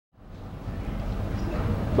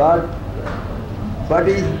But what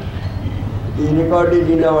is recorded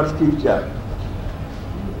in our scripture?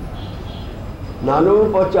 Nano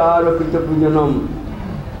pachara krita pujanam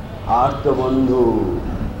artha bandhu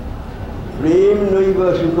prem noiva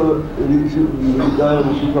sukha hridayam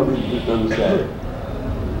sukha vidyutam sai.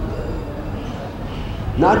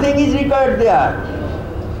 Nothing is recorded there.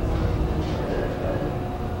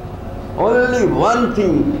 Only one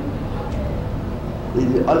thing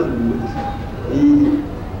is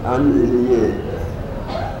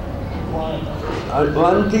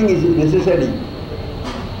one thing is necessary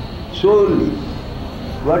solely.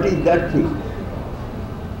 What is that thing?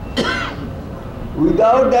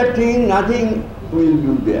 Without that thing, nothing will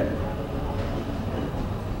do there.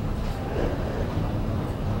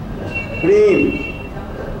 Prem.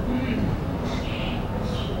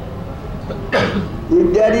 If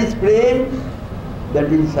there is prem,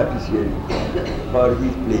 that is sufficient for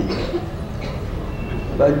his pleasure.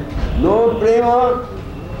 But no prema,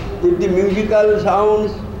 if the musical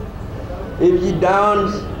sounds, if the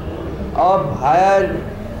dance of higher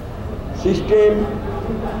system,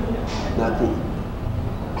 nothing.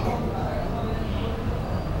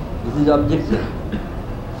 This is objection.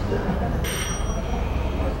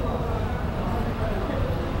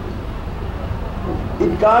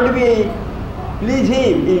 It can't be please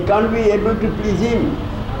him, it can't be able to please him.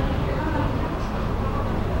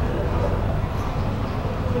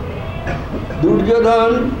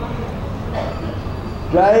 Duryodhana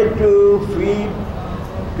tried to feed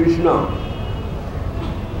Krishna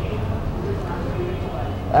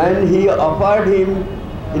and he offered him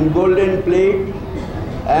in golden plate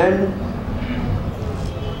and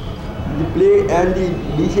the plate and the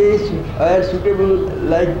dishes were suitable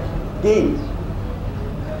like kings.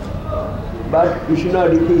 But Krishna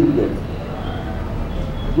refused them,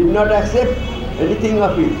 did not accept anything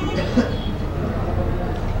of it.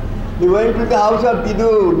 He went to the house of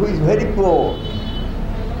Vidur, who is very poor,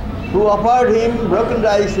 who offered him broken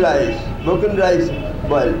rice,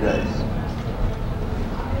 boiled rice.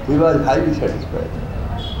 He was highly satisfied.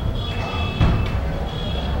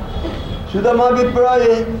 Sudama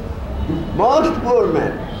Vipra, most poor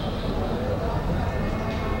man,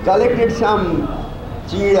 collected some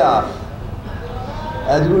chira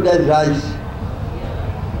as good as rice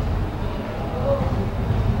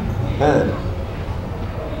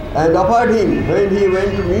and offered him when he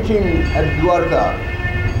went to meet him at Dwarka.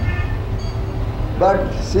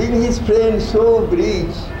 But seeing his friend so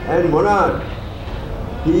rich and monarch,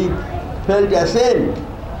 he felt ashamed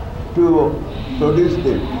to produce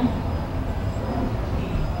them.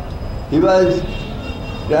 He was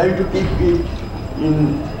trying to keep it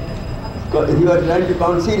in, he was trying to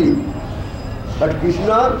conceal it. But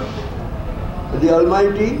Krishna, the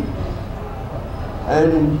Almighty,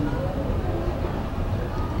 and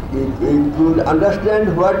he could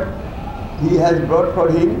understand what he has brought for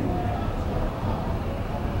him.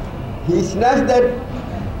 He snatched that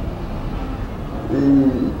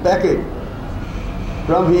packet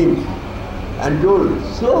from him and told,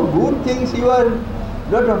 so good things you are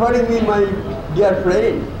not offering me, my dear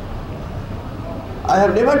friend. I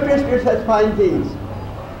have never tasted such fine things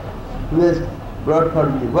you have brought for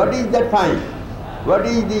me. What is that fine? What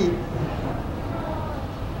is the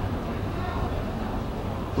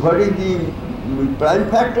prime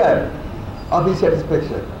factor of his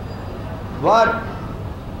satisfaction? What?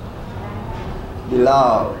 The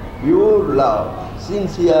love, pure love,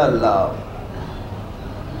 sincere love.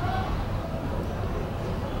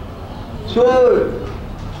 So,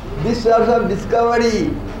 this source of discovery,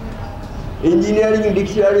 engineering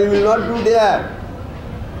dictionary will not do there.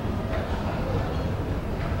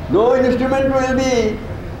 No instrument will be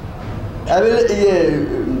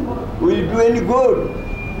will do any good.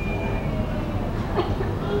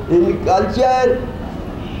 In culture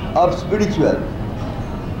of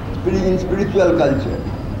in spiritual culture,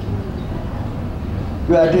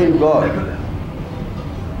 to attain God.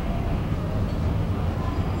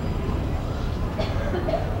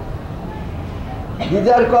 These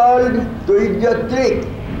are called Toijatrik.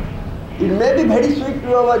 It may be very sweet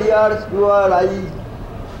to our ears, to our eyes,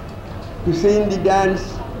 to sing the dance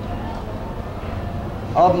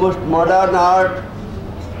of most modern art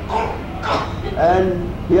and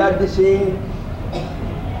hear the sing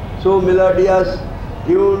so melodious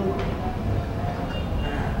tune,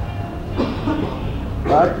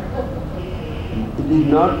 but it is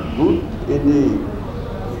not good it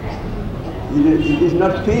is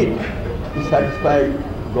not fit to satisfy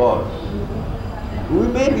God. We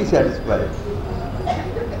may be satisfied.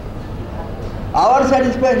 Our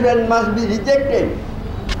satisfaction must be rejected.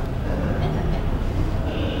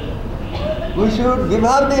 we should give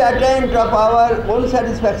up the attempt of our own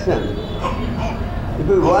satisfaction if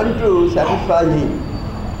we want to satisfy him.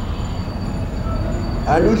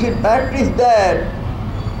 And we should practice that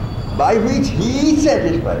by which he is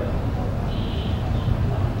satisfied.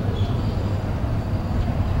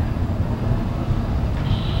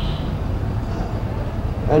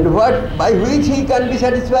 And what by which he can be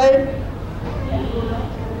satisfied?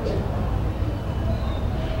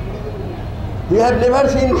 We have never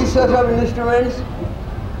seen this sort of instruments,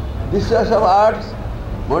 this sort of arts,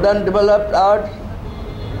 modern developed arts.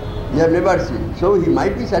 We have never seen. So he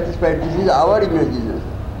might be satisfied. This is our imagination.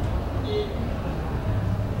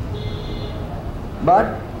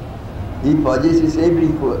 But he possesses every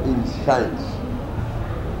science.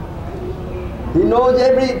 He knows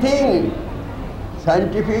everything,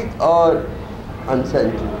 scientific or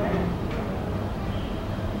unscientific.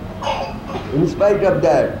 In spite of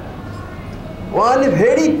that, one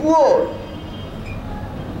very poor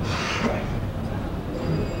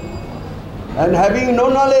and having no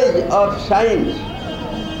knowledge of science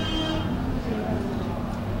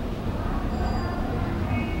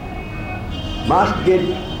must get,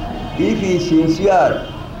 if he is sincere,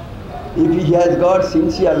 if he has got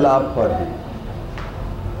sincere love for him.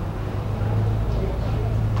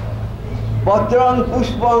 Patrang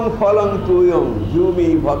pushpang phalang tuyam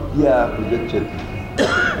yumi bhaktya pujacchati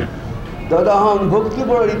tadaham bhakti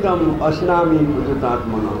paritam asnami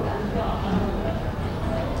pujatatmana.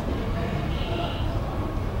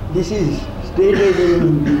 This is stated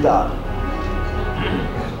in Gita.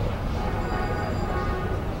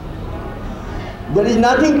 There is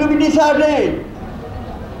nothing to be disheartened.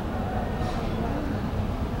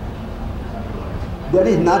 There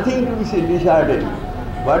is nothing to be disheartened.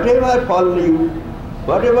 Whatever fall you,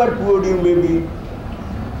 whatever poor you may be,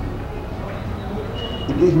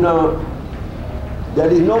 it is no,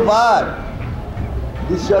 there is no bar,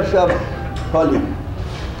 this sort of falling.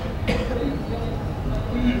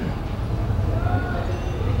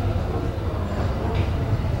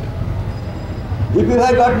 If you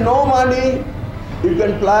have got no money, you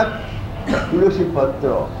can pluck tulsi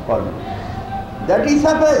patra for me. That is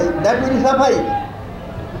suffice, that will suffice.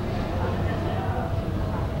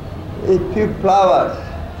 A few flowers,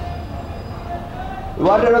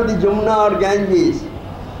 water of the Jamuna or Ganges,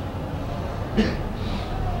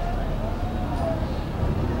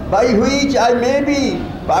 by which I may be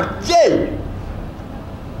purchased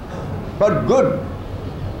for good.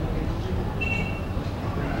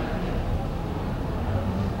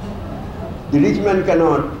 The rich man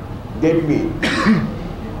cannot get me.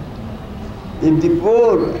 If the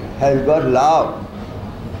poor has got love,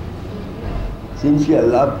 sincere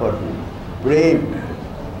love for him, prem,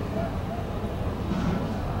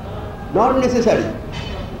 not necessary.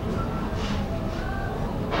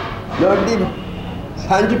 Not the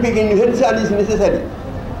scientific invention is necessary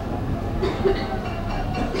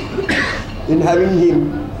in having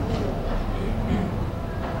him.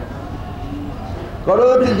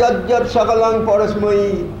 Karoti jajjat sakalang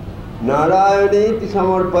parasmai narayane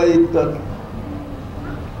samarpayit.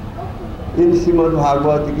 In Srimad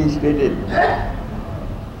Bhagavad it is stated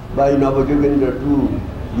by Navajogendra to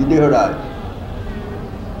Videharaj.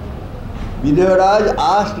 Videharaj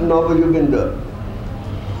asked Navajogendra,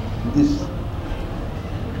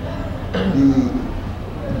 the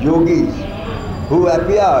yogis who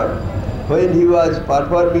appeared when he was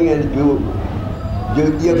performing as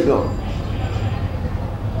yajna.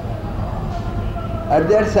 At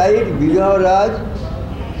that side, Videharaj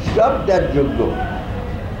stopped that yajna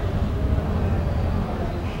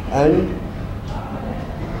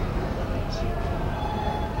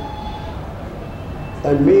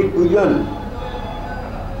and make pujan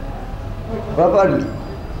properly,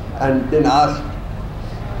 and then asked,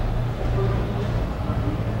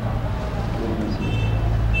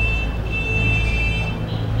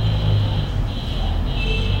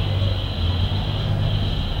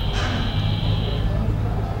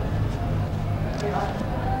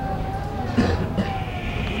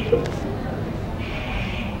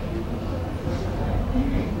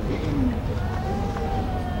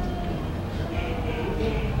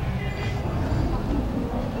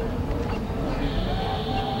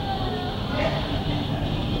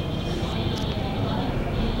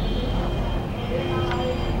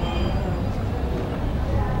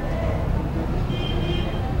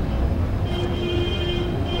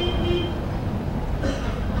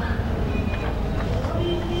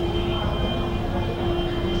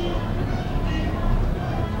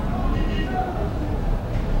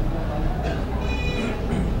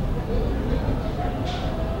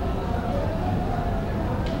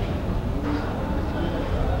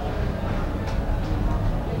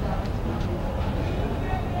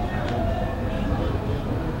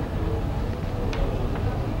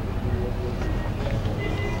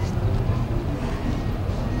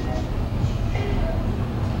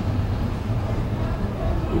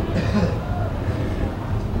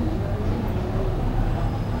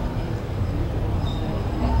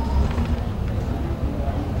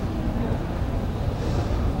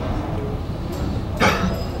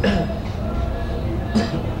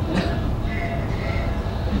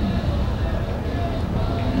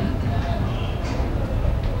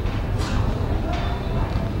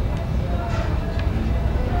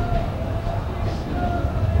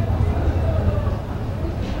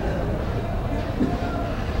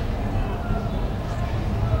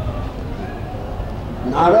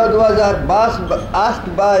 Narad was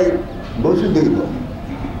asked by Vasudeva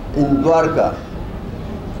in Dwarka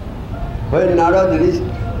when Narad reached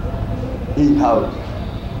his house.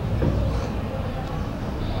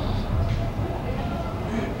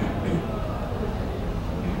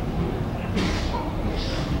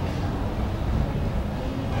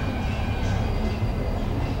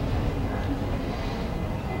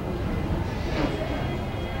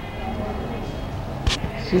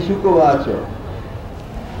 Sisukovacha.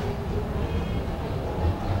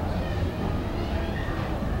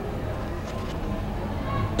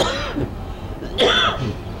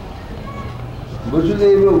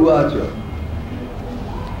 Vasudeva Uvacha.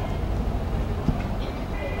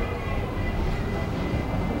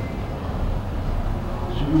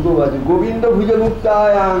 Sisukovacha. Govinda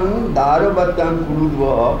Bhujamuktayam Dharavatam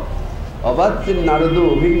Kurudva Avatsin Narado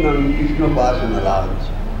Abhignam Krishna Pasanaraj.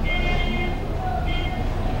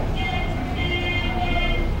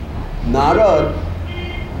 Narad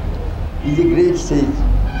is a great sage,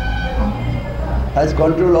 has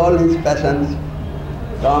controlled all his passions,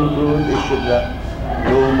 Ram, Krodh, etc.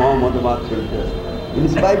 In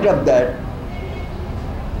spite of that,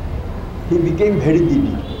 he became very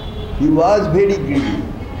greedy. He was very greedy.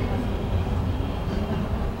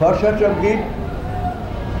 For such a greed,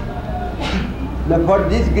 for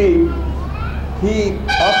this greed, he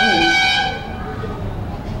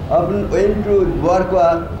often went to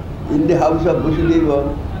Dwarka in the house of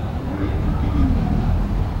Vasudeva.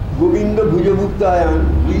 Govinda Bhujamuktayam,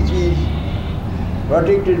 which is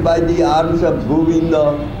protected by the arms of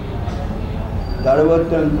Govinda,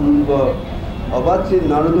 Dharavatam Kurudva, Avatsin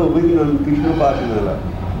Narado Abhignam Krishna Pasanala.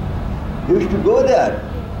 He used to go there.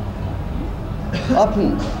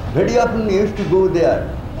 Often, very often he used to go there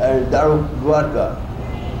at Dwarka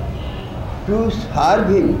to serve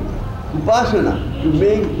him, upasana, to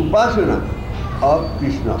make upasana of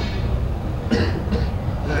Krishna.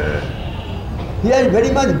 He has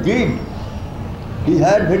very much greed. He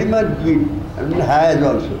had very much greed and has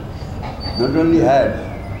also. Not only had,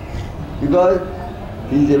 because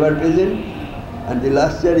he is ever present and the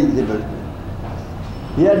last year is ever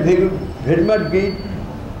present. He had very much greed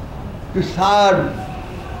to serve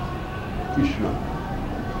Krishna.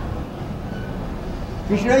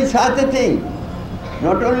 Krishna is such a thing.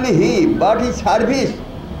 Not only he, but his service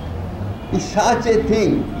is such a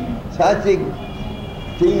thing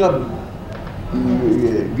of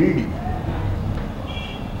greedy.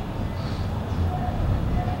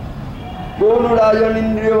 Kono rajan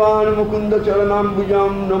indriyavan mukunda charanam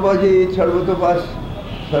bhujam navaje sarvatopas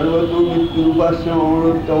sarvato mityurupasya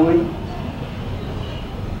amarottamai.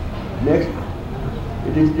 Next,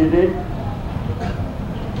 it is stated,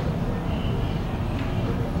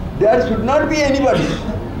 there should not be anybody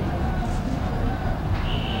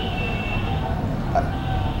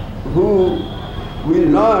who will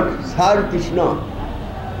not serve Krishna.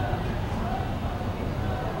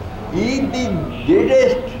 If the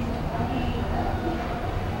greatest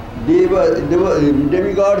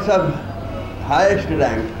demigods of highest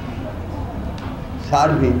rank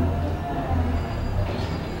serve him,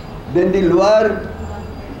 then the lower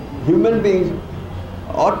human beings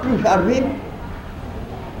ought to serve him.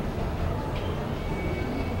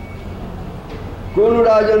 Kono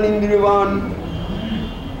rajan indriyavan,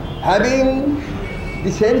 having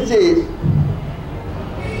the senses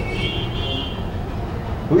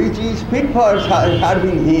which is fit for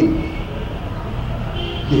serving him.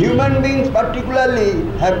 The human beings particularly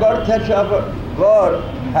have got that sort of, God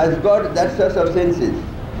has got that sort of senses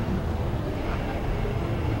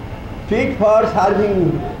fit for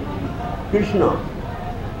serving Krishna.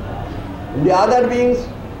 The other beings,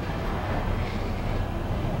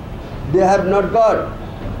 they have not got.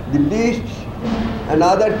 The beasts and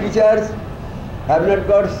other creatures have not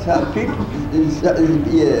got fit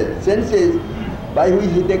senses by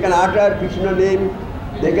which they can utter Krishna name,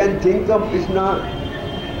 they can think of Krishna.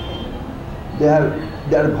 They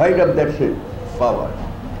are void of that power.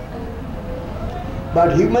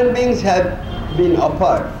 But human beings have been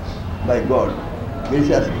offered by God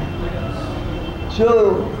graciously.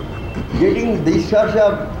 So, getting this sort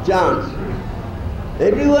of chance,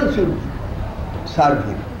 Everyone should serve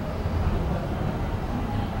him.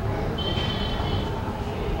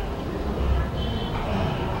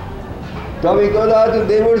 Tamikodat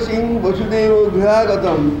Devor Singh Vasudevo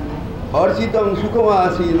Grihagatam Arsitam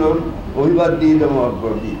Sukhamasinam Ovibadidam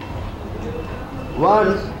Abhadi.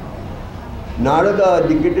 Once Narada,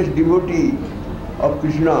 the greatest devotee of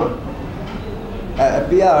Krishna,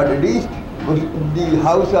 appeared, reached the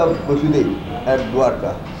house of Vasudeva at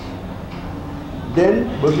Dwarka. Then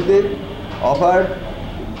Vasudeva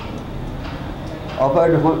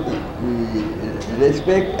offered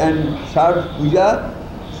respect and served puja,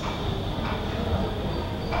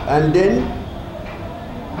 and then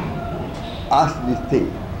asked this thing.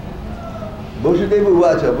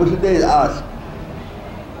 Vasudeva asked,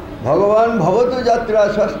 Bhagavan Bhavato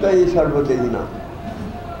Jatra Sastai Sarvadehina.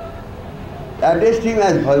 Addressed him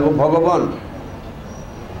as Bhagavan.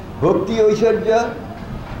 Bhakti Aishwarya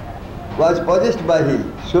was possessed by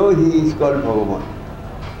him, so he is called Bhagavan.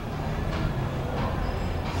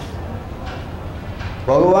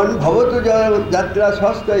 Bhagavan Bhavato Jatra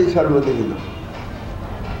Sastai Sarvadehina.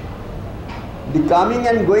 The coming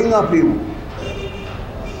and going of you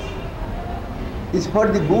is for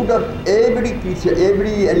the good of every creature,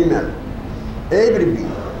 every animal, every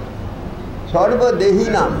being. Sarva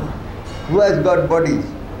Dehinam, who has got bodies.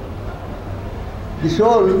 The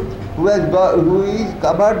soul who is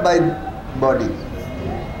covered by bodies.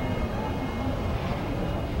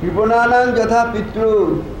 Kripananam Jatha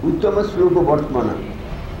Pitru Uttama Sloka Vartmana.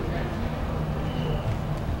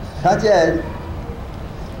 Such as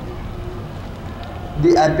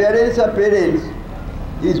the appearance of parents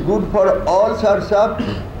is good for all sorts of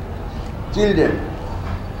children.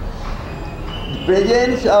 The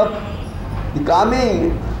presence of the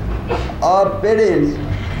coming of parents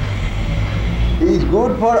is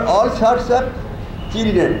good for all sorts of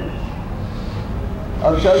children,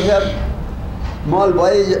 of sorts of small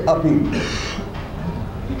boys of him.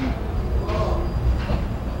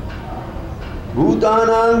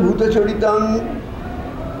 Bhutanam bhutacharitam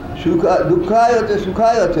dukkhayata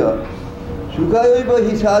sukhayata Sukhayoiva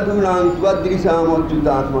hi sadhunam tvadrisam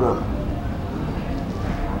achyutatmanam.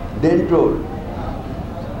 Then told,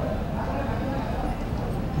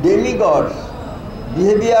 demigods,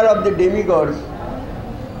 behavior of the demigods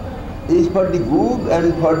is for the good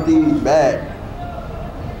and for the bad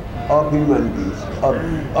of human beings,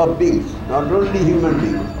 of beings, not only human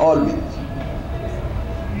beings, all beings.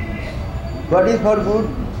 What is for good?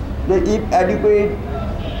 That if adequate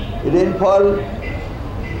rainfall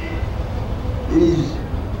is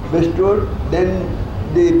bestowed, then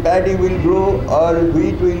the paddy will grow or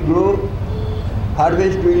wheat will grow,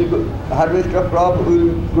 harvest of crop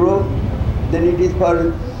will grow, then it is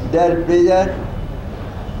for their pleasure.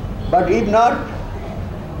 But if not,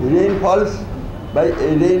 rain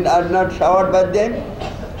are not showered by them,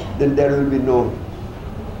 then there will be no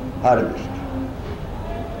harvest.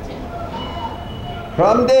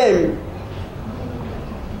 From them,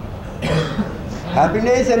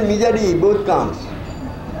 happiness and misery both comes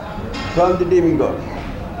from the demigods.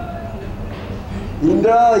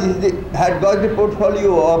 Indra had got the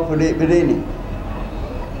portfolio of raining.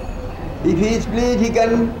 If he is pleased, he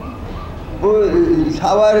can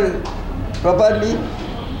shower properly.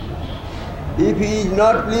 If he is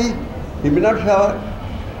not pleased, he will not shower.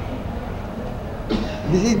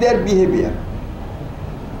 This is their behavior.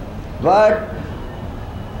 But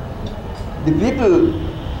the people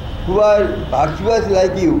who are virtuous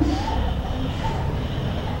like you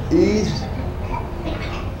is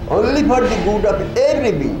only for the good of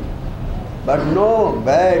every being, but no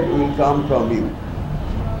bad will come from you,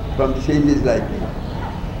 from sages like you.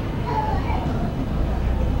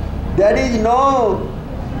 There is no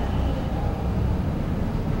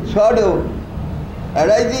shadow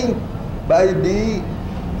arising by the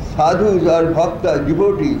sadhus or bhaktas,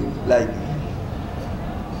 devotees like you.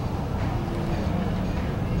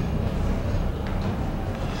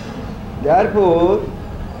 Therefore,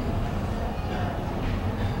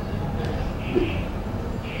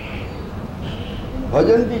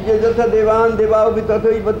 bhajanti jajatha devan devaupi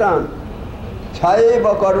tathaivatam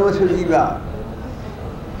chayeva karma sujiva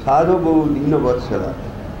sadhavo dina vatsala.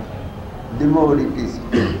 The more it is.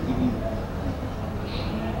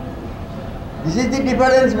 This is the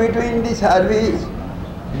difference between the service,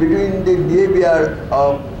 between the behavior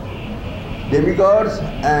of demigods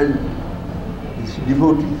and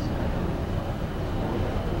devotees.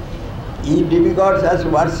 If demigods are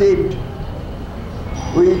worshipped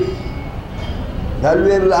with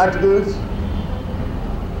valuable articles,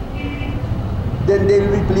 then they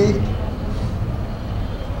will be pleased.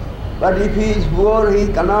 But if he is poor, he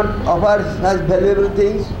cannot offer such valuable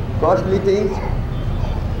things, costly things,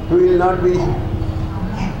 he will not be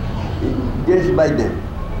guessed by them.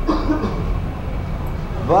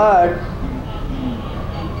 But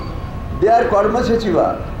they are karma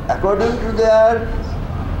sachiva. According to their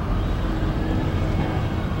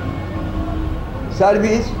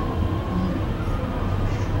service,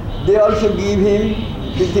 they also give him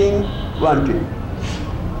the thing wanted.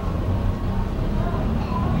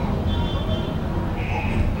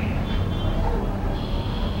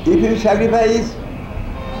 If you sacrifice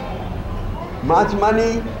much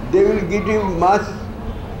money, they will give you much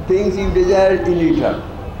things you desire in return.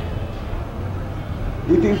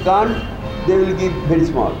 If you can't, they will give very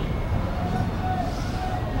small.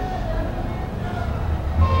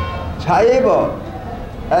 However,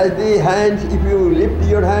 as the hands, if you lift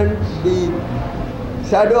your hand, the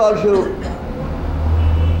shadow also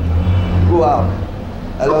go up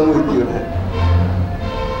along with your hand.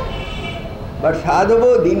 But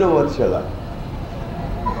sadhavo dinavatsala.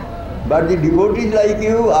 But the devotees like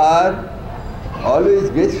you are always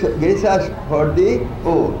gracious for the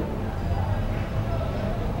poor,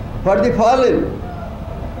 for the fallen.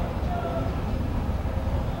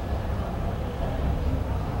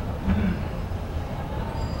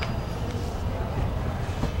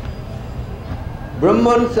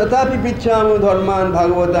 Brahman satapi pichamo dharman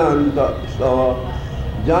bhagavatam stava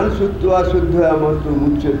jan suttva suddhayamatu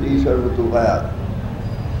muchyati sarvatu bhayat.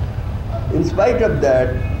 In spite of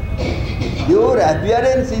that, your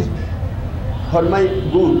appearance is for my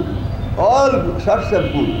good, all sorts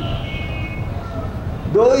of good.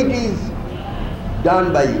 Though it is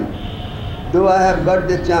done by you, though I have got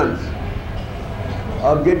the chance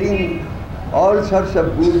of getting all sorts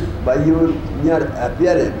of good by your mere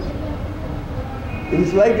appearance, in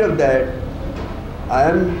spite of that, I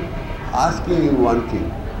am asking you one thing.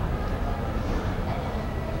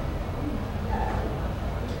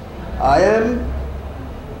 I am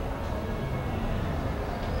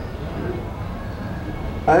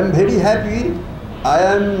very happy. I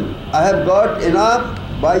have got enough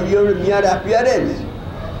by your mere appearance.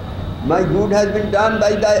 My good has been done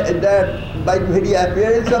by the very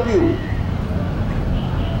appearance of you.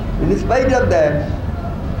 In spite of that,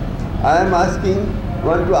 I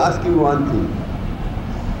want to ask you one thing.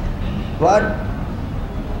 What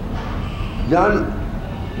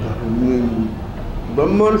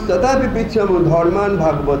Brahman Satapi Pichamo Dharman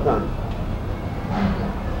Bhagavatam.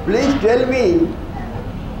 Please tell me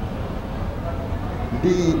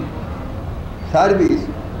the service,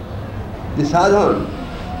 the sadhana,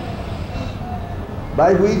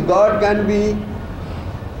 by which God can be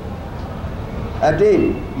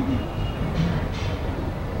attained.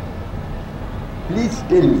 Please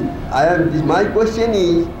tell me. My question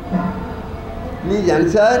is, please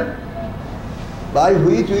answer, by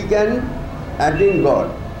which we can attain God.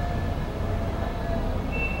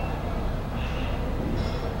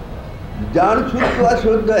 Jan Suttva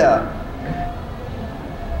Shuddhaya.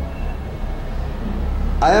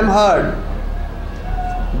 I am heard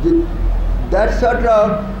that sort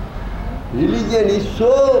of religion is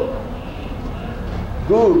so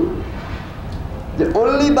good that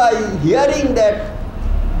only by hearing that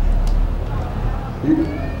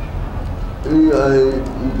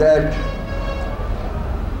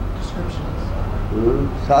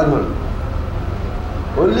sadhana,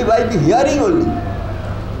 only by the hearing only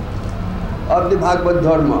of the Bhagavad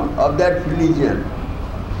Dharma, of that religion,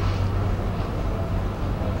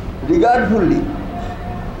 regardfully,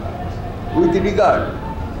 with regard,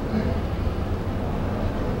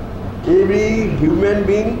 every human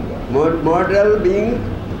being, mortal being,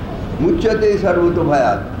 muchyate sarvato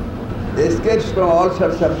bhayat, escapes from all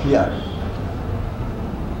sorts of fear.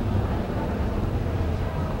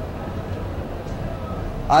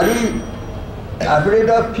 Are we afraid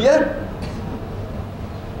of fear?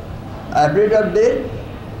 Afraid of death?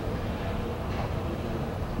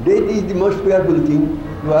 Death is the most fearful thing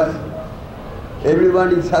to us.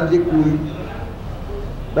 Everyone is subject to it.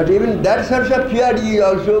 But even that sort of fear is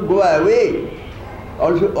also go away.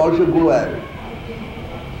 Also go away.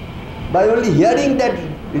 By only hearing that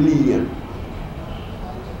religion.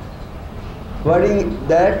 Hearing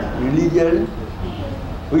that religion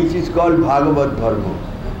which is called Bhagavad Dharma.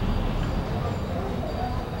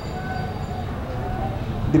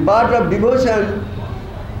 The part of devotion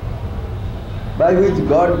by which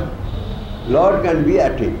Lord can be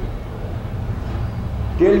attained.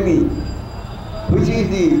 Tell me, which is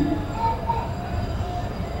the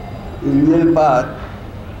real path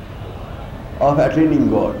of attaining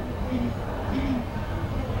God?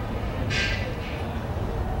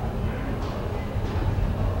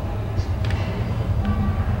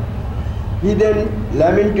 He then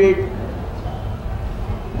lamented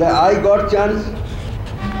that I got chance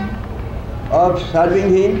of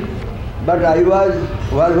serving him, but I was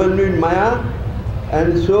involved in Maya,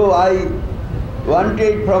 and so I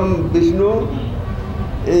wanted from Vishnu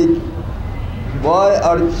a boy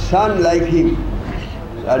or son like him,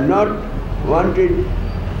 and not wanted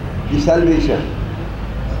the salvation.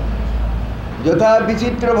 Jatha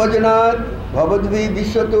vichitra bhajanat bhavadvi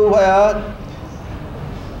vishwato bhayat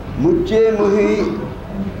mucche muhi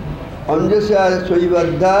anjasa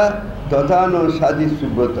soivadha tathano sadhi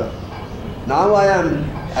subrata. Now I am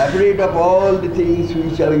afraid of all the things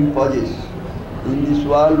which we possess. In this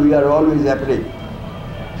world we are always afraid.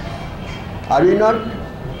 Are we not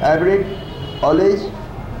afraid always?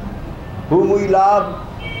 Whom we love,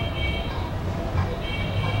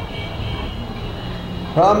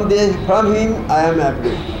 from him I am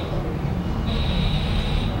afraid.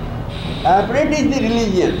 Afraid is the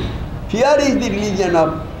religion. Fear is the religion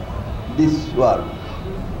of this world.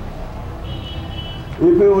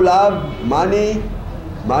 If you love money,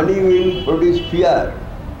 money will produce fear.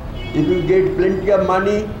 If you get plenty of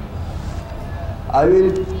money, I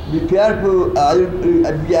will be fearful, I will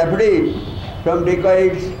be afraid from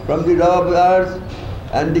dacoits, from the robbers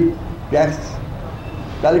and the tax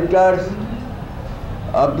collectors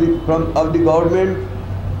of the government.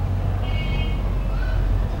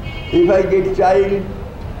 If I get child,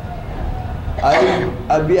 I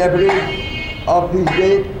will be afraid of his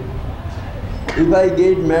death. If I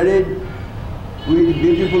get married with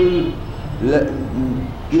beautiful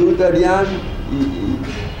youth or young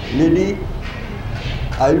lady,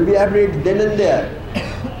 I will be afraid then and there.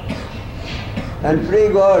 And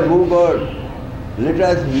pray God, oh God, let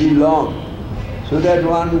us live long, so that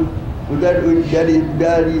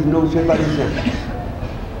there is no separation.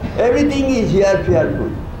 Everything is here fearful.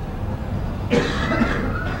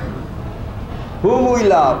 Whom we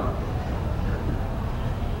love,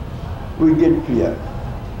 we get fear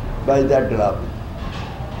by that love.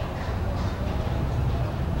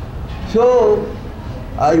 So,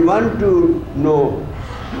 I want to know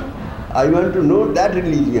that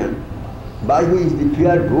religion by which the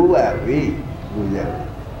fear goes away.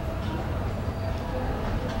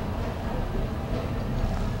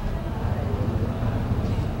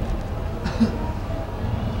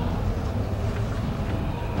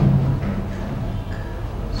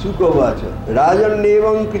 Sukovacha. Rajan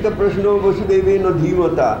nevam krita prashno vasudevena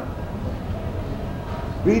dhimata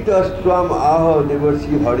Pritastvam aha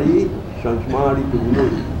devarsi hari sansmari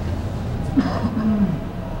kugunoi.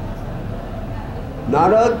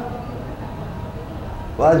 Narad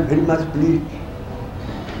was very much pleased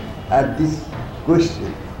at this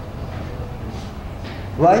question.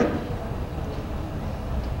 Why?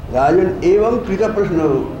 Rajan evam krita prashno,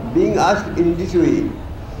 being asked in this way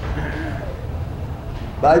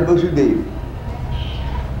by Vasudev,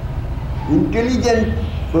 intelligent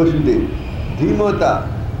Vasudev, Dhimata,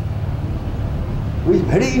 who is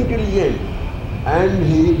very intelligent, and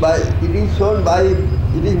it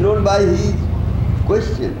is known by his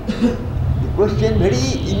question. The question very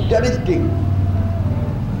interesting.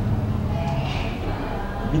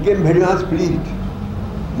 Became very much pleased,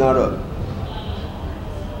 Narad.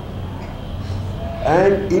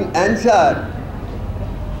 And in answer,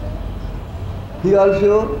 he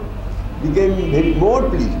also became more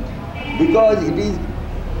pleased, because it is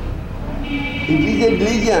a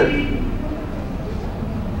religion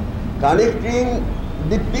connecting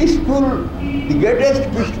the greatest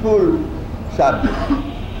peaceful subject.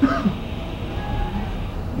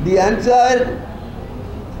 The answer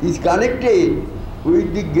is connected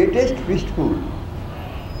with the greatest peaceful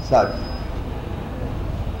subject.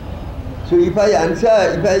 So if I am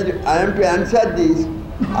to answer this,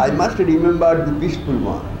 I must remember the peaceful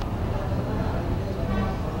one.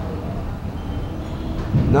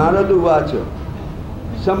 Narada Vacha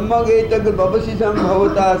Sammagetak Babasisam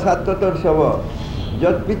Bhavata Sattvatar Sava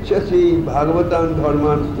Jat Pichasi Bhagavatam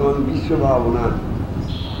Dharman Stvam Vishwabhavanan.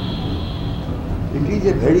 It is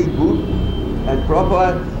a very good and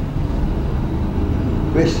proper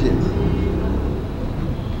question.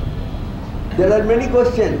 There are many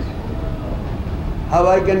questions. How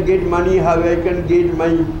I can get money, how I can get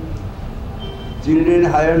my children,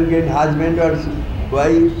 how I can get husband or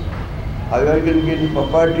wife, how I can get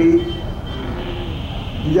property.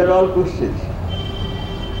 These are all questions.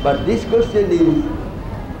 But this question is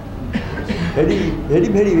very, very,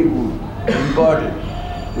 very good, important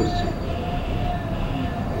question.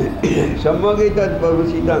 Sammagaitat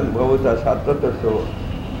bhavasitam bhavata sattvatasava.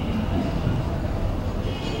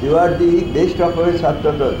 You are the best of our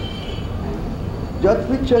sattvatas. Jat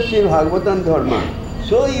pichasya bhagavatam dharma.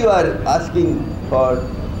 So you are asking for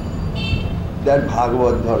that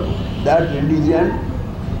Bhagavad Dharma, that religion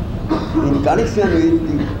in connection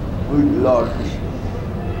with Lord Krishna,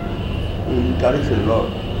 in connection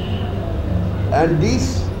Lord. And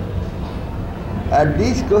at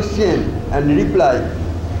this question and reply,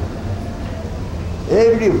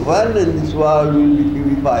 everyone in this world will be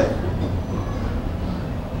purified.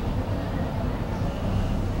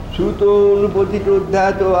 Suto nupatito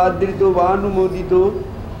dhato adrito vanumodito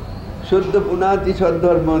Shuddha punati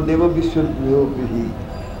saddharma deva vishwadvyopihi.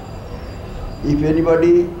 If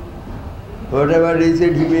anybody, whatever raised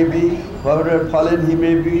he may be, whatever fallen he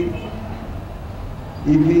may be,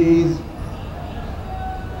 if he is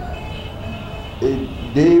a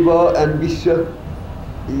deva and vishwa,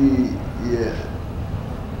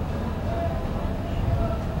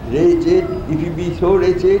 wretched, if he be so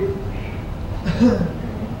wretched,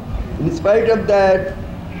 in spite of that,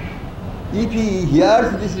 if he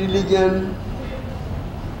hears this religion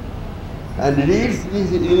and reads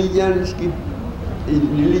this religion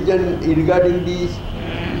regarding this,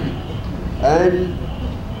 and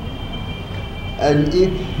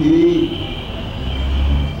if he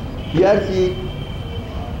hears it,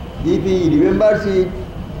 if he remembers it,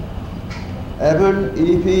 even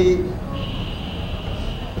if he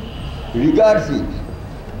regards it,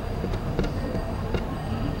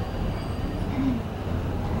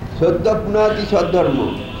 Saddha Punati Saddharma,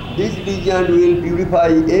 this religion will purify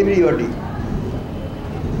everybody.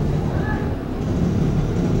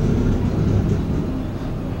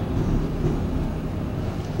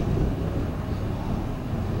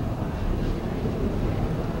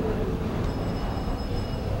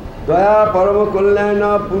 Daya Parama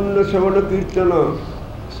Kalyana Punna Savana Kirtana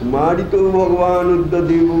Smarito Bhagavan Uddha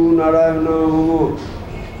Devu Narayana Momo.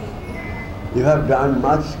 You have done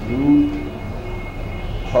much good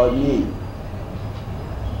for me.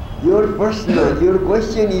 Your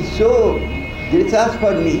question is so gracious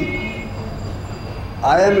for me.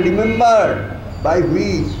 I am remembered by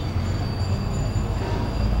which,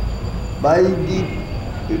 by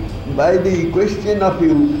the question of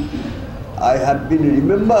you, I have been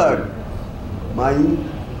remembered, my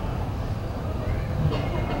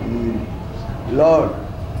Lord.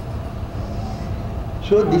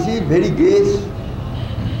 So this is very grace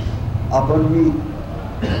upon me.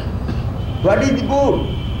 What is good?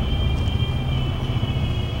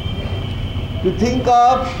 To think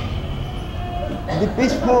of the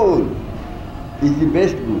peaceful is the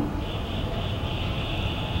best good.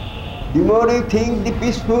 The more you think the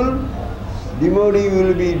peaceful, the more you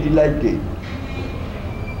will be delighted.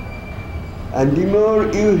 And the more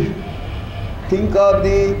you think of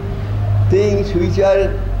the things which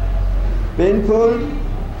are painful,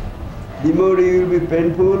 the more you will be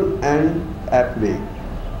painful and afraid.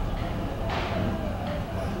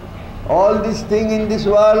 All these things in this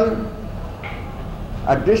world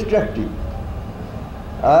are destructive,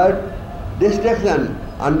 are destruction,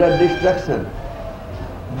 under destruction.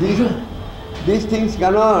 These things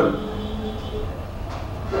cannot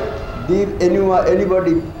give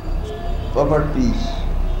anybody proper peace.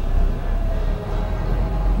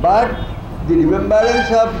 But the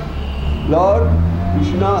remembrance of Lord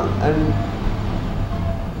Krishna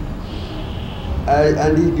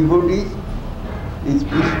and his devotees is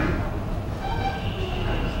peaceful.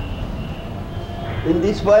 In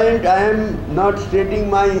this point, I am not stating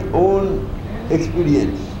my own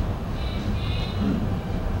experience.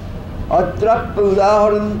 Atrapta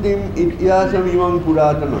udaharantim ityasam imam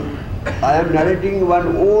puratanam. I am narrating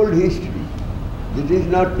one old history. This is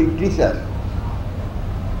not fictitious.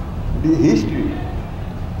 It is history,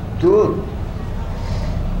 truth.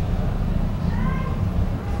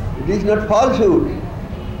 It is not falsehood.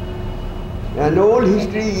 An old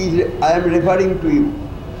history is I am referring to you,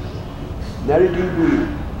 narrating to you.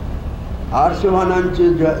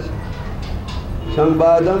 Arshavanancha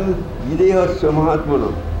Sambadam Videhasya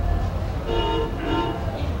Mahatmana.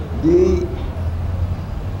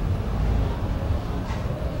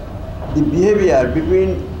 The behavior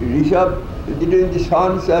between the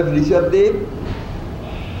sons of Rishabdev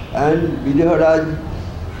and Videharaj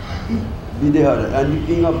and the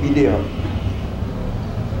king of Videha.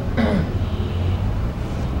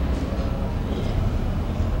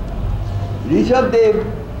 Rishabdev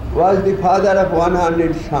was the father of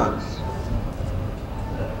 100 sons.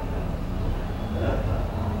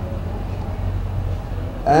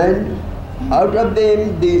 And out of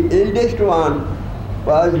them, the eldest one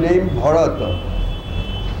was named Bharata,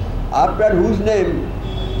 after whose name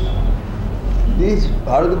this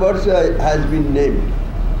Bharatvarsha has been named.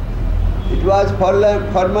 It was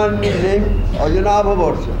formerly named Ajanabha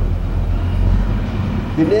Varsha.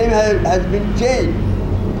 The name has been changed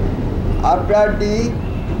after the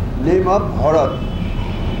name of Bharat,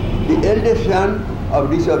 the eldest son of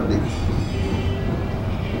Rishabdev.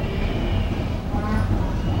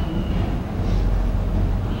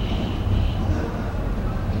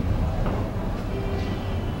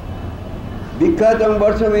 विख्यातं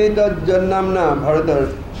वर्षमेतत् जन्नाम्ना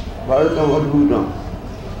भरतम् अद्भुतम्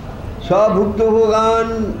स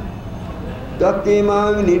भुक्तभोगान्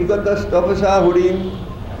तत्तेमां निर्गतस्तपसा हुरिम्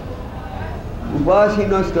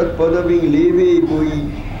उपासीनस्तत्पदवीं लेभे कोई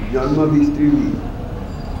जन्मभिस्त्रिभिः.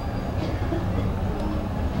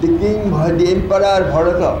 The king, the emperor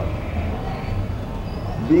Bharata,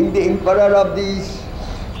 being the emperor of this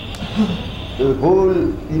whole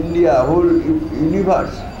India, whole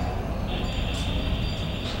universe,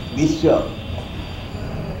 Vishwa,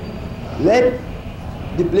 let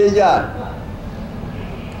the pleasure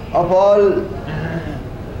of all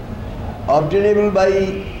obtainable by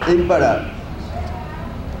emperor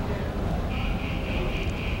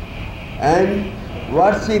and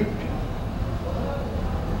worship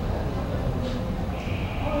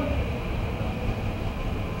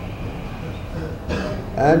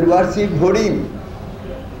Horim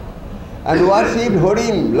and worship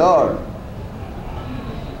Horim, Lord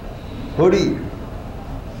Hori,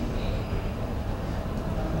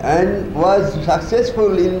 and was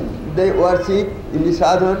successful in the worship, in the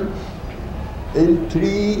sadhana, in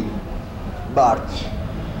 3 births.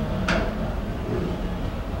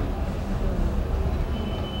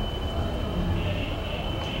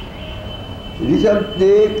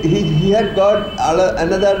 Rishabdev, he had got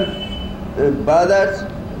another brothers,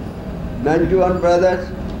 91 brothers.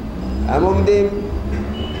 Among them,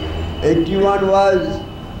 81 was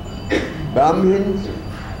Brahmins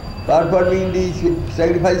performing these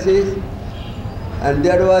sacrifices, and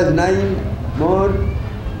there was 9 more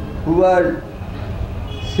who were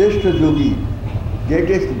Shrestha Yogi,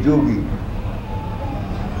 greatest Yogi.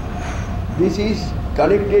 This is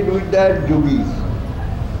connected with the Yogis,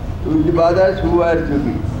 with the brothers who are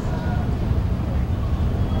Yogis.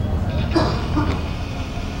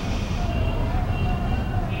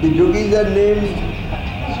 The yogis are named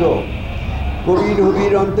so. Kovir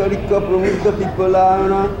Hubir Antarikka Pramukta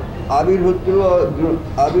Pipalayana Abhirhotro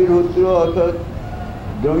Athat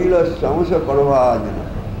Dramila Samasa Parvajana.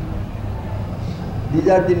 These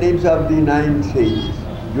are the names of the 9 sages,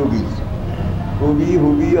 yogis. Kovi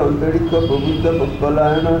Hubi Antarikka Pramukta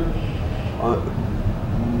Pipalayana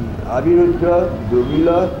Abhirhotro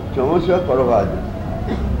Dramila Samasa Parvajana.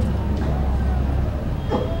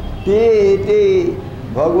 Te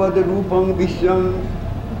Bhagavad Rupam Vishyam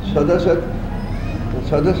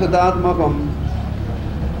Sadasadatmakam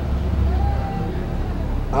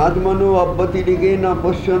Atmano Abbatirigena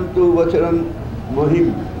Pashyantu Vacharam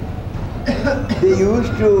Mahim. They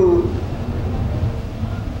used to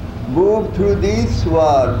move through this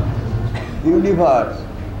world, universe.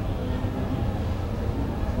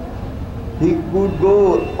 He could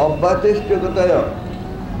go Abbateshtagataya.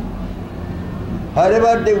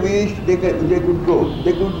 Wherever they wished, they could go.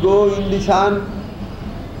 They could go in the sun,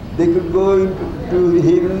 they could go to the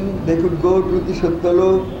heaven, they could go to the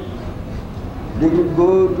Satyalok, they could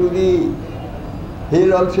go to the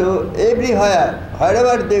hell also. Everywhere,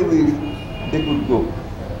 wherever they wished, they could go.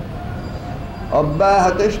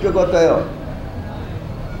 Abba Hateshtagataya.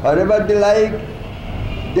 Wherever they liked,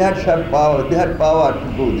 they had some power. They had power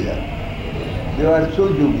to go there. They were so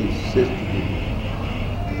yogis,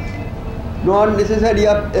 not necessary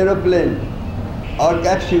of aeroplane or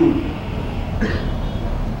capsule.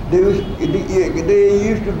 They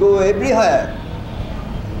used to go everywhere.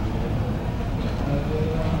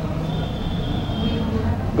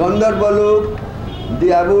 Gandharvalok, the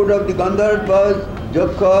abode of the Gandharvas,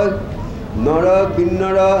 Jakhas, Nara,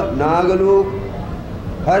 Kinnara, Nagalok,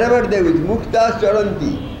 wherever they were, Muktas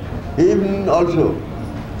Charanti, him also.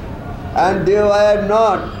 And they were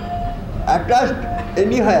not attached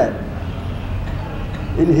anywhere.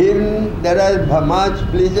 In heaven there is much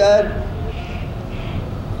pleasure,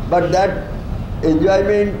 but that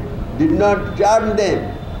enjoyment did not charm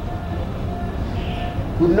them,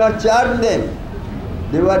 could not charm them.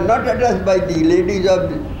 They were not attached by the ladies of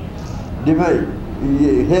the divine,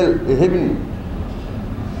 hell, heaven.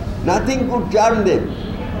 Nothing could charm them.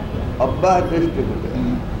 Abba Teshtakata.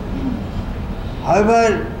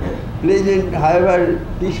 However pleasant, however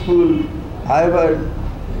peaceful, however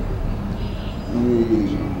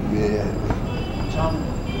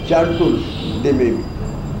charmful they may be.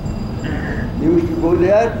 They used to go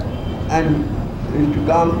there and used to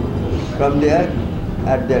come from there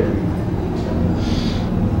at that way.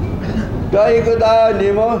 Daikada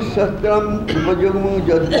nemo sastram upajagmu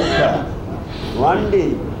jaddiksha. One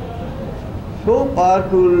day, so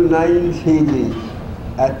powerful 9 sages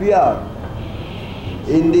appeared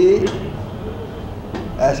in the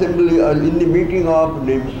assembly or in the meeting of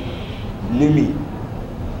Nimi,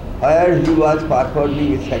 where he was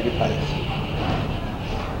performing a sacrifice.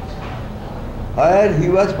 Where he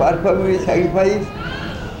was performing a sacrifice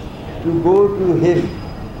to go to him.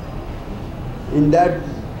 In that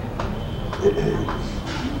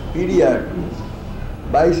period,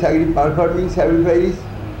 by performing sacrifice,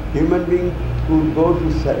 human beings could go to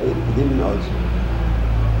him also.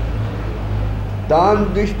 Tan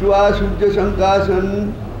Dishtva Sujya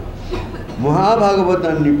Sankasan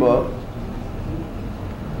Mahabhagavatan Nipa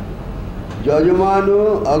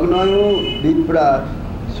Jajamano Agnayo Vipra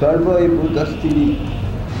Sarva Eputastiri.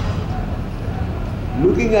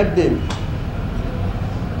 Looking at them,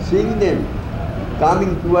 seeing them,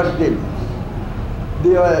 coming towards them,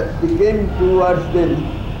 they came towards them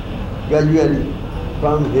gradually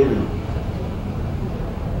from heaven.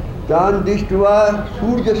 Tan Dishtva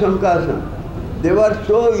Surya Sankasan. They were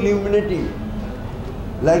so illuminating,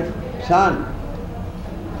 like sun.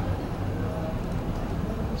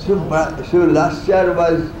 So lustre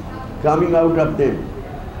was coming out of them,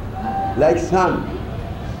 like sun.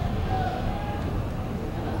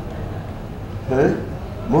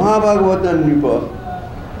 Mahabhagavatan Nipa.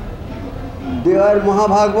 They are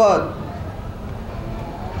Mahabhagavat,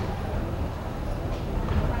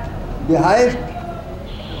 the highest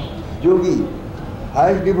yogi,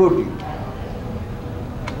 highest devotee.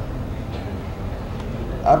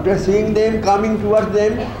 After seeing them coming towards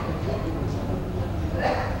them,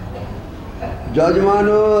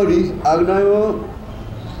 Jajmano, Agnayo,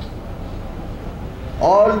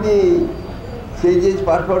 all the sages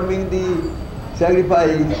performing the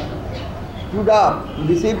sacrifice stood up to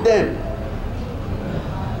receive them.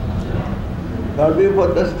 Sarve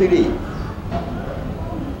Padastiri.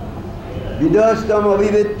 Vidhastam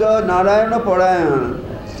Abhivitta Narayana Parayana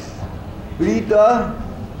Prita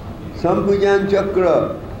Sampujan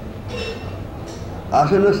Chakra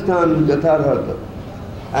Asanasthan Jatharhata.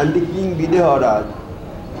 And the king Videharaj,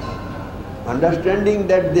 understanding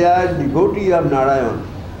that they are devotee of Narayan,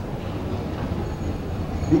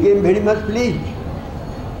 became very much pleased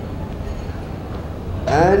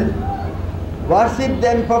and worshipped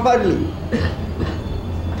them properly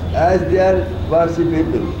as their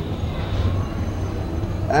worshipable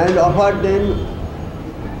and offered them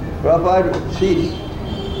proper seats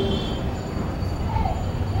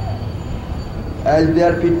as they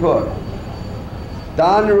are fit for.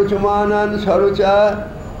 Tan Ruchamanan Sarocha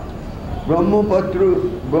Brahmaputru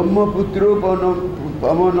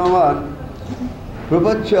Pamanavan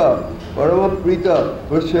Prapacha Paramaprita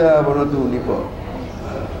Prasya Vanatu Nipa.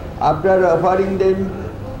 After offering them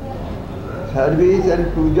service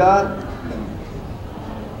and puja,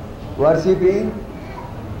 worshipping,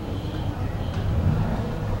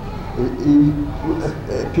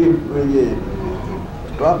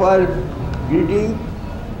 proper greeting,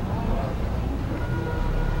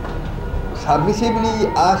 submissively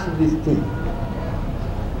ask this thing.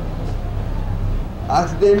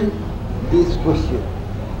 Ask them this question.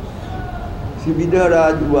 Sri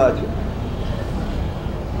Vidharaj Uvacha.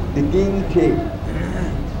 The king said,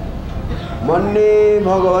 Manne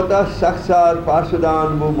Bhagavata Sakshat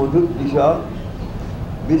Parsadanvo Madhudisha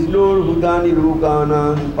Vishnur Hudani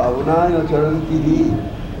Rukanam Pavanaya Charantihi.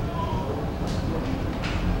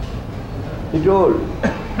 He told,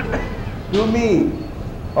 to me,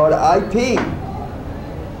 or I think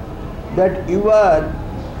that you are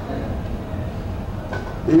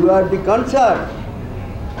the consort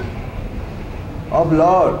of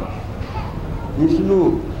Lord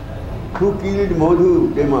Vishnu, who killed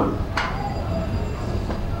Madhu demon,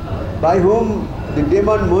 by whom the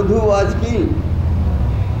demon Madhu was killed,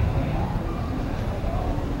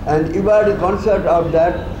 and you are the consort of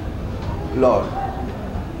that Lord.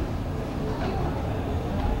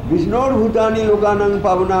 Vishnur Bhutani Lokanang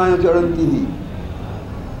Pavanaya Charantihi.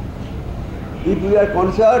 If we are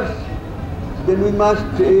consorts, then we must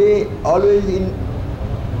stay always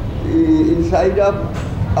inside of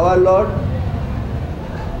our Lord.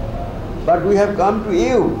 But we have come to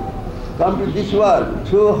you, come to this world.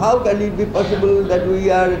 So how can it be possible that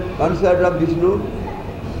we are consort of Vishnu?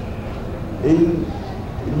 In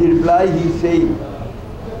the reply he is saying,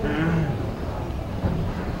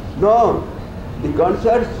 no, the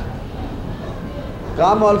consorts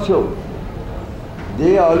come also.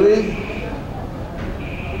 They always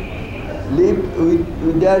live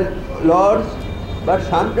with their lords, but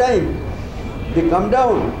sometimes they come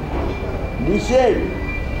down, descend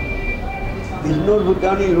Vishnur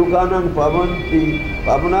Bhutani Lokanam Pavanti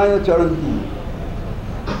Pavanaya Charanti.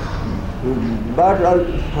 But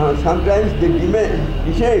sometimes they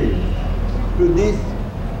descend to this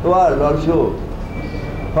world also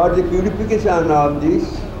for the purification of this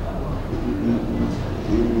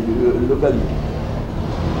locality.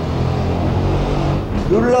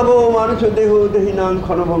 Durlabho Manusha Deho Dehinam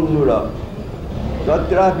Khanabhangura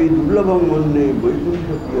Tatrapi Durlabham Munne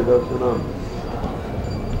Vaikuntha Priyadarsanam.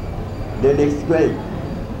 Then exclaim,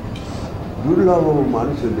 Durlabho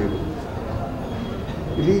Manusha Deho.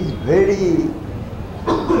 It is very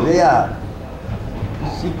rare to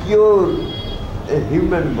secure a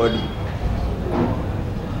human body.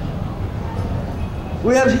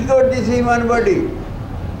 We have secured this human body,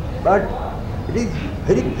 but it is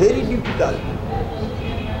very, very difficult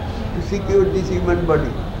to secure this human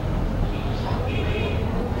body.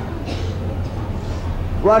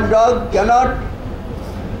 One dog cannot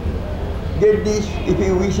get this if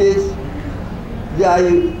he wishes.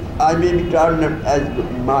 I may be turned as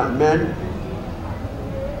man.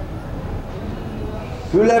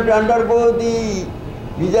 You will have to undergo the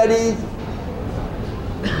miseries,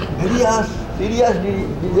 various serious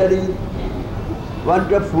miseries,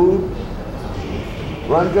 want of food,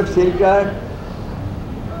 want of shelter,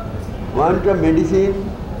 want of medicine.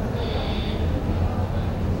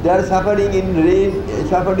 They are suffering in rain,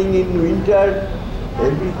 suffering in winter,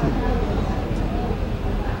 everything.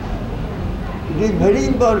 It is very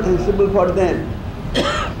impossible for them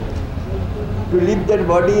to leave their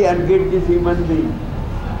body and get this human being,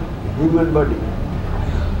 human body.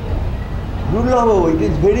 Durlabho, it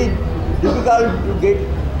is very difficult to get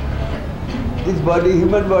this body,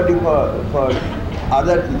 human body for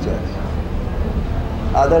other teachers,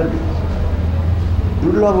 other beings.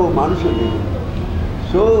 Durlabho Manusha Deho.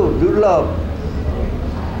 So durlabh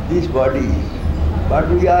this body is. But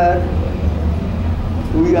we are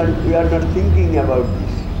not thinking about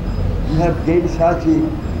this. We have gained such a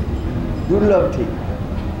durlabh thing.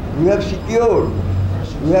 We have secured,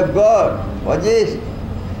 we have got, possessed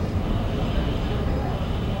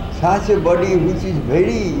such a body which is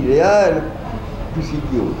very rare to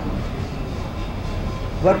secure.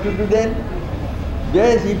 What to do then?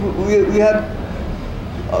 Yes, if we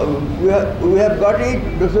have got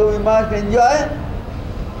it, so we must enjoy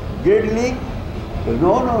greatly.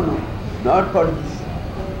 No, not for this.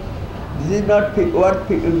 This is not worth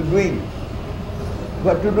doing.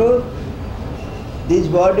 What to do? This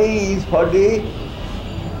body is for the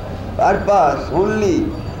purpose only.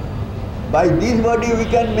 By this body we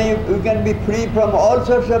can be free from all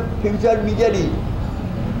sorts of future misery.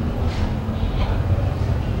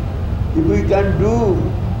 If we can do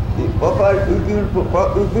the proper,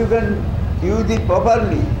 if you can use it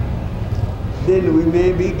properly, then we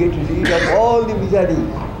may get rid of all the misery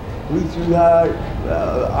which we have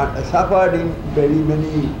suffered in very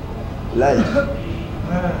many lives.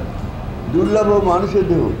 Durlabho Manusha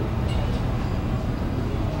Deho.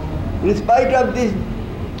 In spite of this,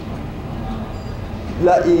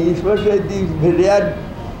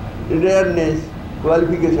 rareness,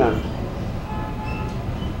 qualification,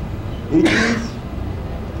 it is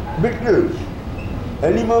brittle,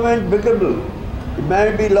 any moment breakable. It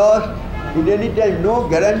may be lost in any time, no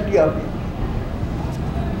guarantee of it.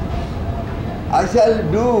 I shall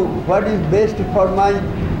do what is best for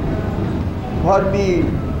me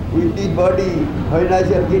with this body when I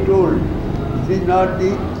shall get old. This is not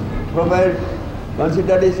the proper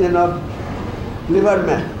consideration of clever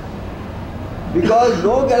man. Because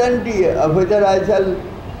no guarantee of whether I shall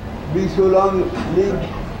be so long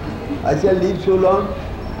I shall live so long.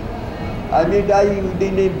 I may die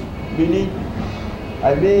within a minute.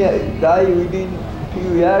 I may die within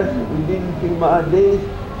few years, within few days.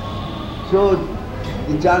 So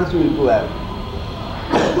the chance will go out.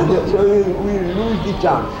 So we lose the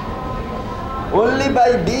chance. Only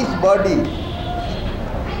by this body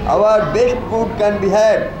our best food can be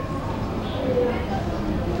had,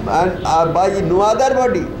 and by no other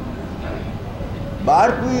body.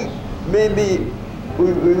 Birth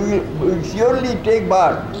we will surely take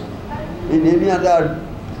birth in any other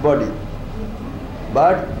body,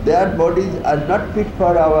 but their bodies are not fit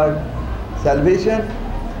for our salvation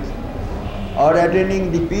or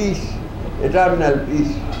attaining the peace, eternal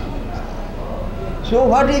peace. So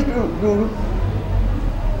what is to do?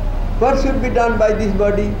 What should be done by this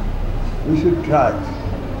body? We should try.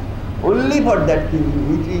 Only for that thing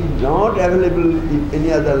which is not available in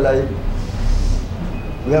any other life.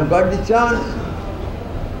 We have got the chance.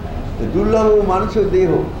 The Durlabho Manusha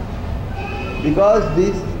Deho. Because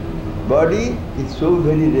this body is so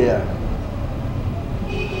very rare.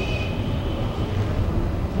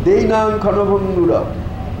 Dehinam khanabhangura.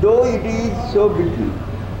 Though it is so brittle,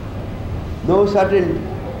 no certainty.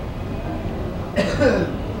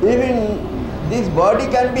 Even this body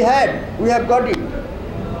can be had, we have got it.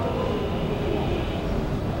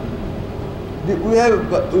 We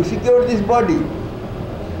have secured this body.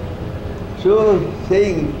 So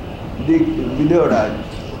saying the Vidyavaraj,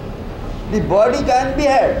 the body can be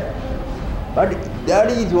had, but there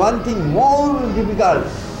is one thing more difficult,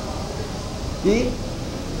 see,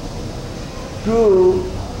 to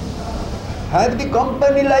have the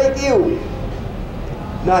company like you.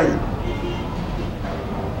 Nine.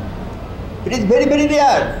 It is very, very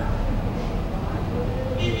rare.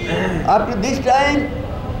 Up to this time,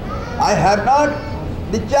 I have not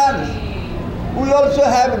the chance. We also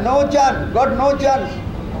have no chance, got no chance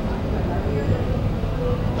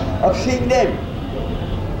of seeing them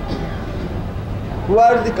who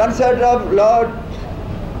are the consort of Lord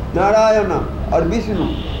Narayana or Vishnu.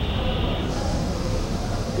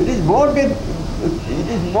 It is more,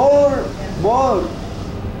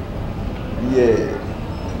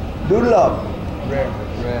 durlabh.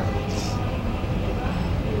 Rare.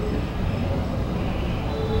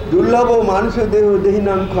 Durlabho manusya deho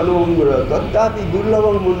dehinam khanavangura tattapi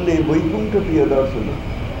durlabham munne vaikuntha priya darsana.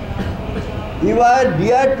 You are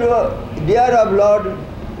dear of Lord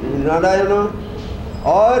Narayana,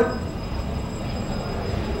 or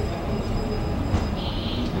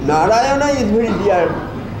Narayana is very dear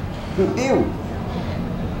to you.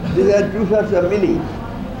 These are two sorts of meaning.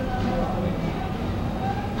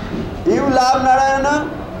 You love Narayana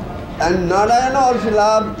and Narayana also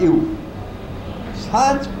love you.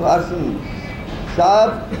 Such persons,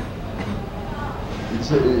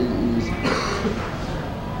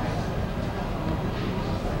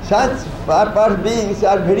 such purpose beings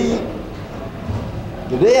are very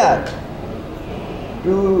rare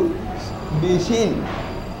to be seen.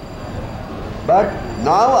 But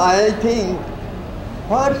now I think,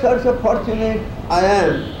 what sort of fortunate I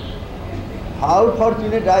am, how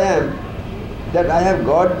fortunate I am that I have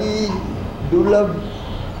got the durlabh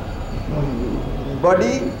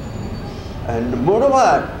body, and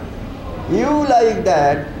moreover, you like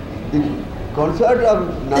that, the consort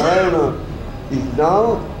of Narayana is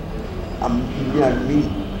now near me,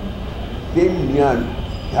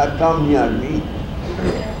 have come near me.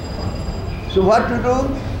 So what to do?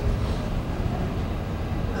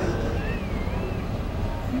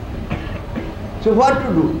 So what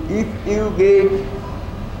to do? If you get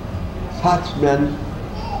such man,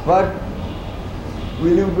 what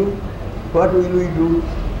will you do? What will we do?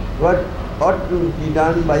 What ought to be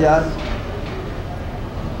done by us?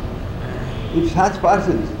 If such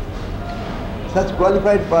persons, such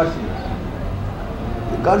qualified persons,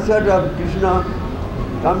 the consort of Krishna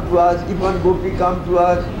come to us, if one gopi come to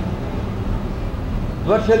us,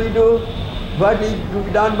 what shall we do? What is to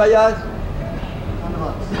be done by us?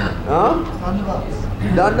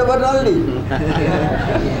 Dandavat only.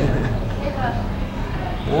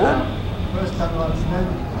 First Dandavat,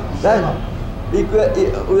 then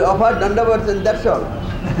we offer Dandavats and that's all.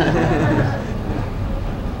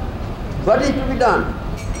 What is to be done?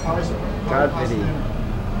 Sadvidi.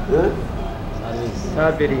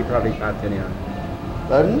 Sadvidi Pradipatanya.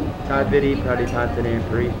 Pardon? Sadvidi Pradipatanya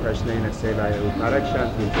Pari Prashnena Sevaya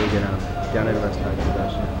Uparakshanti Teganam Jnanavastha.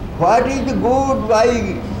 What is the good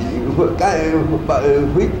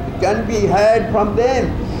which can be had from them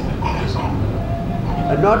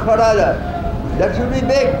and not for others? That should be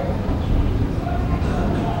big.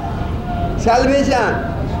 Salvation,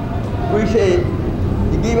 we say,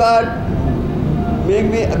 give out, make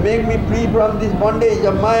me free from this bondage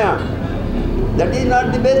of Maya. That is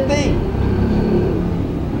not the best thing.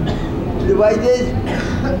 The wisest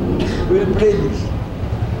will pray this.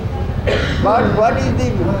 But what is the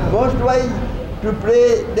most wise to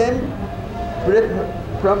pray them? Pray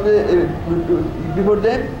from before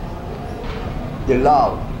them? The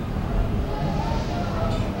love.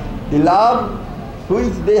 The love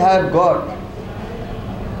which they have got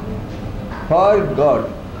for God.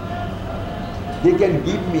 They can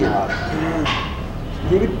give me us.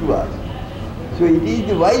 Give it to us. So it is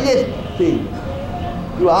the wisest thing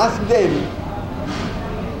to ask them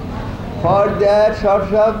for their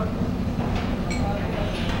sorts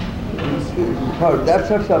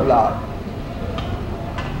of love.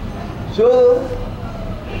 So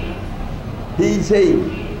he is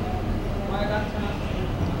saying,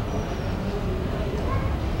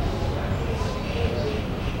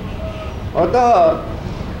 Atah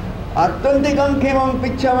atyantikam khemam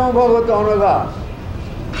pichhamam bhagavata anaga.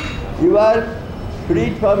 You are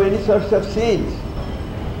freed from any sorts of sins.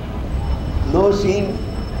 No sin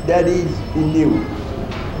there is in you.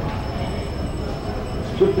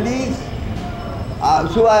 So please,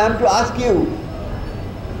 so I am to ask you,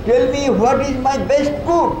 tell me what is my best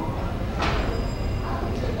food?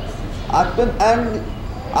 After I am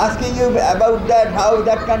asking you about that, how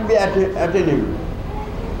that can be attainable.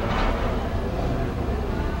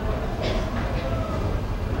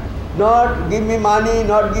 Not give me money,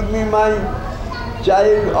 not give me my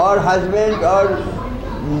child or husband or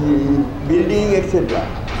building, etc.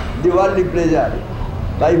 The worldly pleasure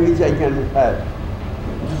by which I can have.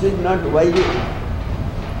 This is not wise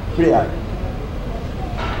prayer.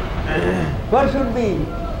 What should be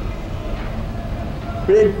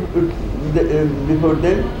prayed before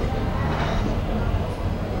them?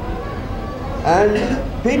 And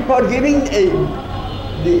fit for giving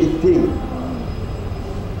the thing.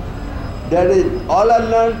 That is, all are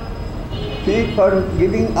not fit for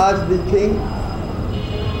giving us the thing,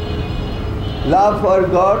 love for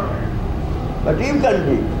God, but you can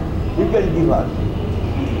give us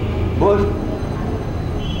most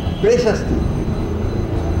precious thing.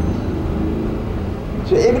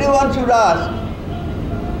 So everyone should ask,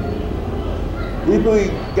 if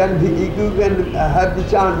you can have the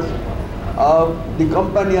chance of the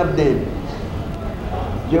company of them.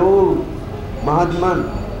 Jo Mahatman,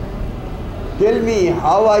 tell me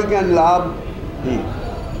how I can love him.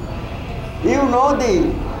 You know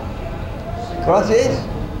the process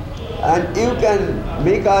and you can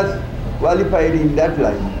make us qualified in that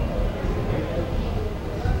line.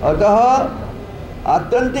 Ataha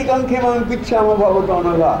atyantikam khemam pichhama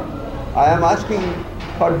bhavatanaga. I am asking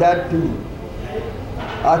for that too.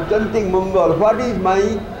 Atyantik Mangal, what is my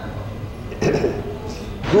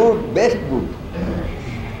good, best good,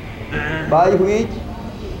 by which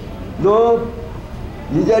no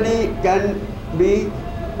misery can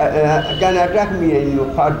attack me any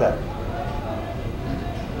further.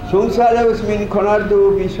 Samsarasmin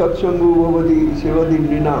khanardo pi satsangu bhavati sevadi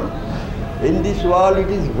nrinam. In this world it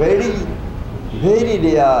is very, very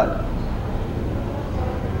rare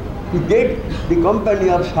to get the company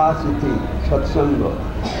of such a thing, satsanga,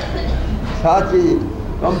 such a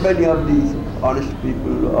company of these honest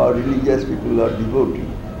people or religious people or devotees.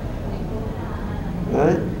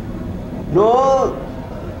 No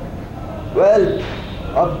wealth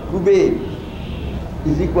of Kuber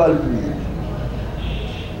is equal to it.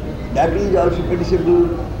 That is also perishable,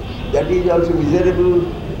 that is also miserable,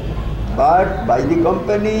 but by the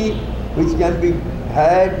company which can be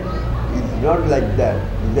had is not like that.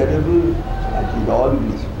 Miserable, and is all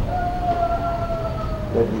blissful.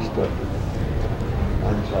 That is total.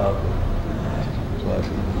 Answer.